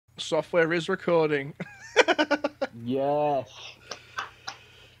Software is recording. Yes.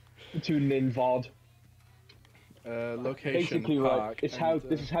 Tuning in VOD. Location. Basically, park, right. It's how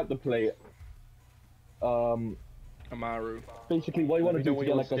this is how to play it. Amaru. Basically, what you want to do is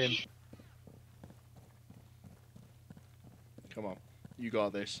get like a. Come on, you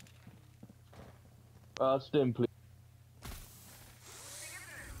got this. Stim, please.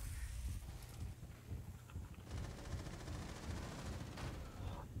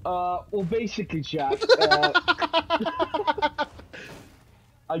 Well, basically, chat.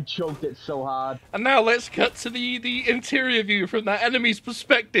 I choked it so hard. And now let's cut to the interior view from that enemy's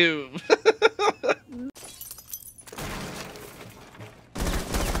perspective.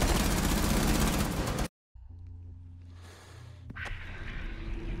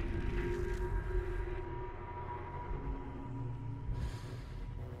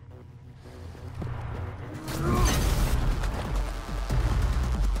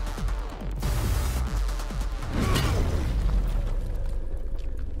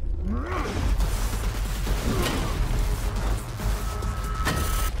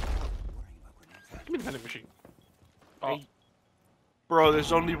 Vending machine. Oh. Bro,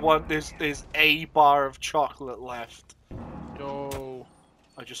 there's only one. There's a bar of chocolate left. Yo,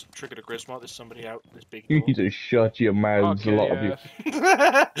 I just triggered a Grismo. There's somebody out. This big door. You need to shut your mouths, Okay, a lot of you.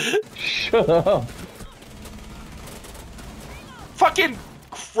 Shut up. Fucking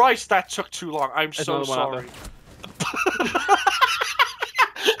Christ, that took too long. I'm so sorry.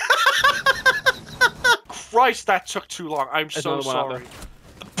 Christ, that took too long. I'm so sorry.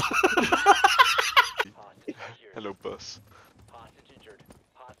 Hello, bus.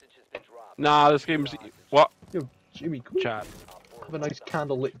 Nah, this game's... What? Yo, Jimmy, come Chat. have a nice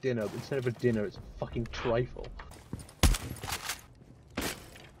candlelit dinner, but instead of a dinner, it's a fucking trifle.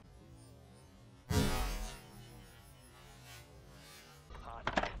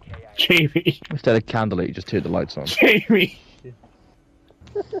 Jamie. Instead of candlelit, you just turn the lights on. Jamie.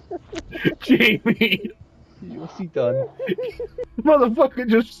 Jamie. What's he done? Motherfucker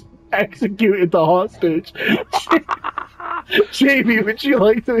just executed the hostage. Jamie, would you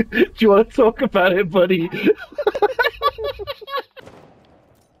like to? Do you want to talk about it, buddy?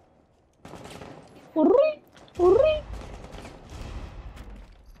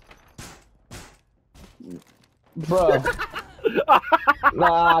 Bruh.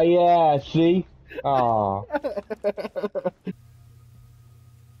 Ah, yeah, see? Aw.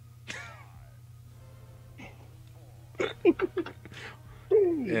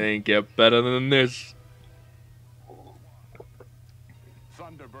 It ain't get better than this.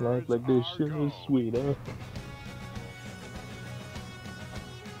 Life like this shit is sweet, eh?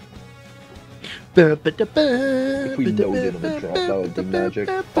 If we loaded on the drop, that would be magic.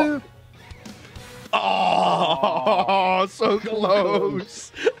 Fuck. Oh, so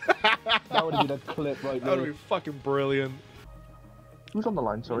close. That would have been a clip right That would there. be fucking brilliant. Who's on the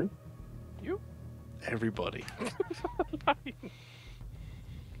line, sorry? Everybody.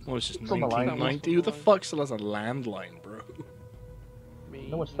 What is this, It's on the line. 1990? Who the fuck still has a landline, bro?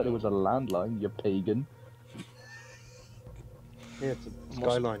 No one said it was a landline, you pagan. Yeah, it's a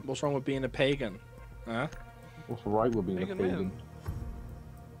skyline. What's wrong with being a pagan? Huh? What's right with being Pagan a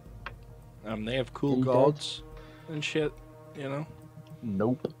pagan? They have cool He gods and shit, you know?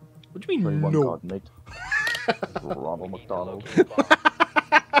 Nope. What do you Only mean, one no? god, mate. Ronald McDonald.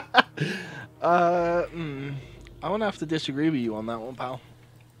 I'm gonna have to disagree with you on that one, pal.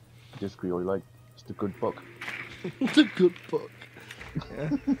 Disagree all you like. It's a good book. It's a good book. Yeah.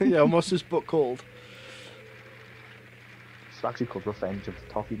 Yeah, what's this book called? It's actually called Revenge of the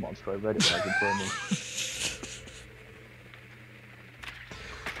Toffee Monster. I read it when I was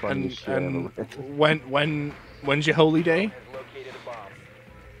in Birmingham. When's your holy day?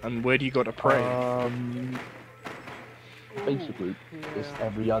 And where do you go to pray? Basically, it's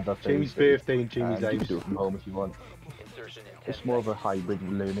every other Jamie's Thursday, birthday and Jamie's and you age. can do it from home if you want. It's more of a hybrid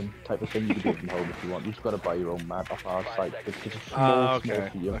learning type of thing. You can do it from home if you want. You've just got to buy your own map off our site. It's just a small okay,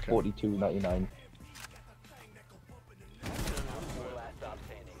 fee of okay. $42.99.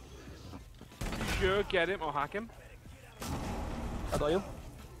 Sure, get him or hack him. I got you.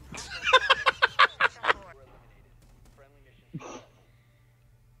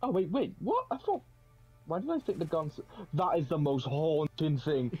 Oh wait, what? I thought. Why did I think the guns? That is the most haunting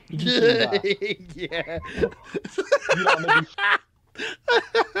thing. Did you see that? Yeah. You know, maybe...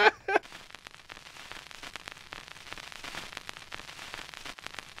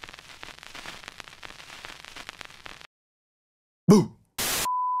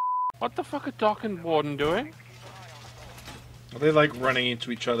 What the fuck are Doc and Warden doing? Are they like running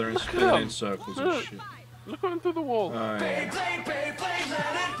into each other and spinning in circles and Look. shit? Look at him through the wall. Oh, yeah.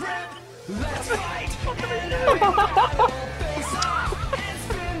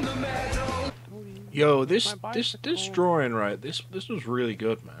 Yo, this drawing, right? This was really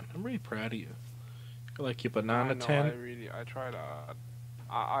good, man. I'm really proud of you. I like your banana 10. I tried.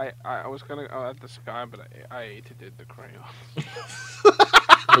 I was gonna add the sky, but I hated the crayon.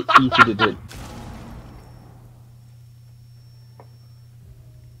 I hated it.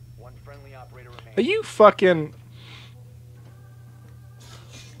 One friendly operator remains. Are you fucking?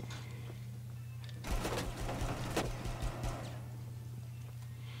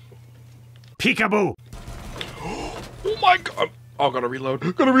 Peekaboo! Oh my god! Oh, gotta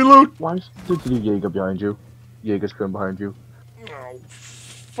reload. Gotta reload. Why is the Jaeger behind you? Jaeger's coming behind you. Oh,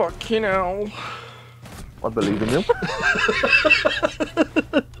 fucking hell! I believe in you.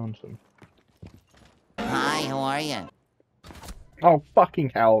 Nonsense. Hi, how are you? Oh,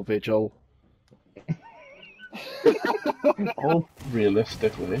 fucking hell, Vigil. Oh,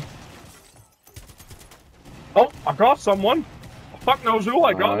 realistically. Oh, I got someone. Fuck knows who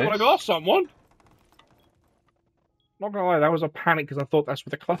I got, but I got someone. Not gonna lie, that was a panic because I thought that's where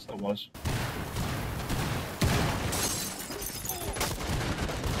the cluster was.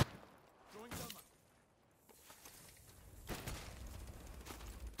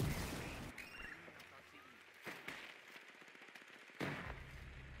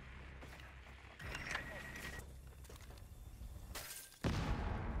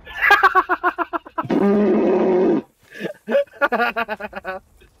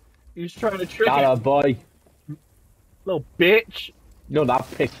 He's trying to trick Got you, a boy. little bitch. No, that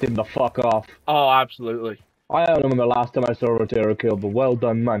pissed him the fuck off. Oh, absolutely. I don't remember the last time I saw a Rotero kill, but well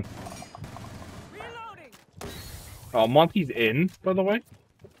done, man. Oh, Monty's in, by the way.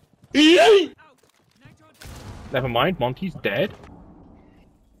 Never mind, Monty's dead.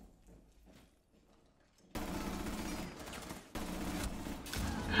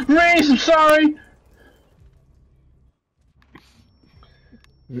 Reese, I'm sorry!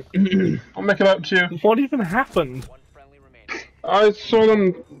 I'll make it up to you. What even happened? One friendly remaining. I saw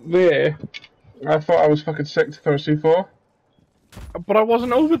them there. I thought I was fucking sick to throw a C4. But I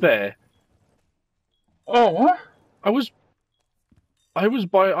wasn't over there. Oh, what? I was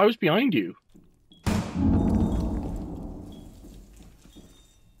behind you.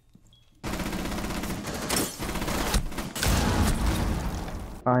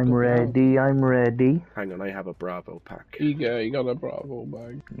 I'm ready, I'm ready. Hang on, I have a Bravo pack. You got a Bravo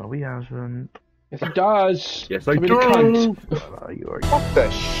bag. No, he hasn't. Yes, he does. Yes, I Give me do. the cunt. You're What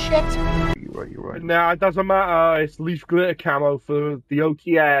the shit? right, you're right. Nah, it doesn't matter. It's leaf glitter camo for the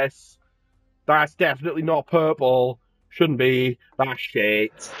OTS. That's definitely not purple. Shouldn't be. That's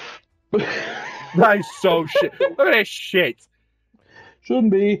shit. That is so shit. Look at this shit.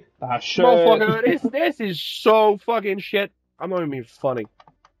 Shouldn't be. Ah, shit. Motherfucker, this is so fucking shit. I'm not even being funny.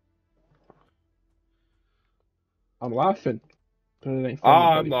 I'm laughing. But it ain't funny,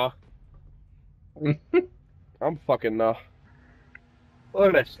 I'm buddy. not. I'm fucking not. Look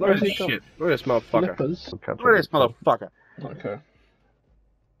at this. Look at this shit. Look at this motherfucker. Flippers. Look at this motherfucker. Okay.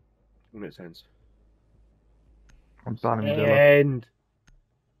 Makes sense. I'm banning Dilla. And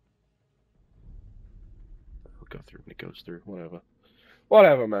it'll go through when it goes through. Whatever.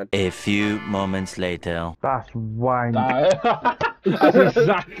 Whatever, man. A few moments later. That's wank. That's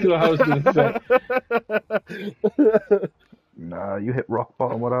exactly what I was going to say. Nah, you hit rock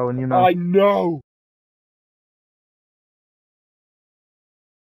bottom without, and you know. I know.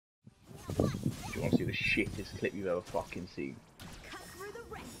 Do you want to see the shittest clip you've ever fucking seen?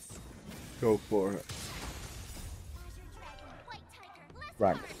 Go for it.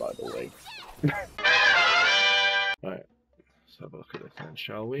 Ranked, by the way. Right. Let's have a look at this then,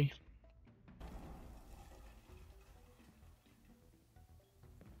 shall we?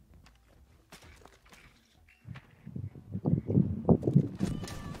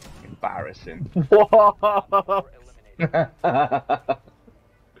 Embarrassing. What?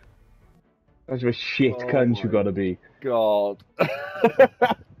 That's a shit cunt you gotta be. God.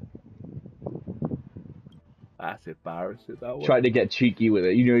 That's embarrassing, that one. Trying to get cheeky with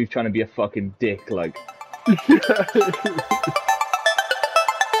it. You know you're trying to be a fucking dick, like.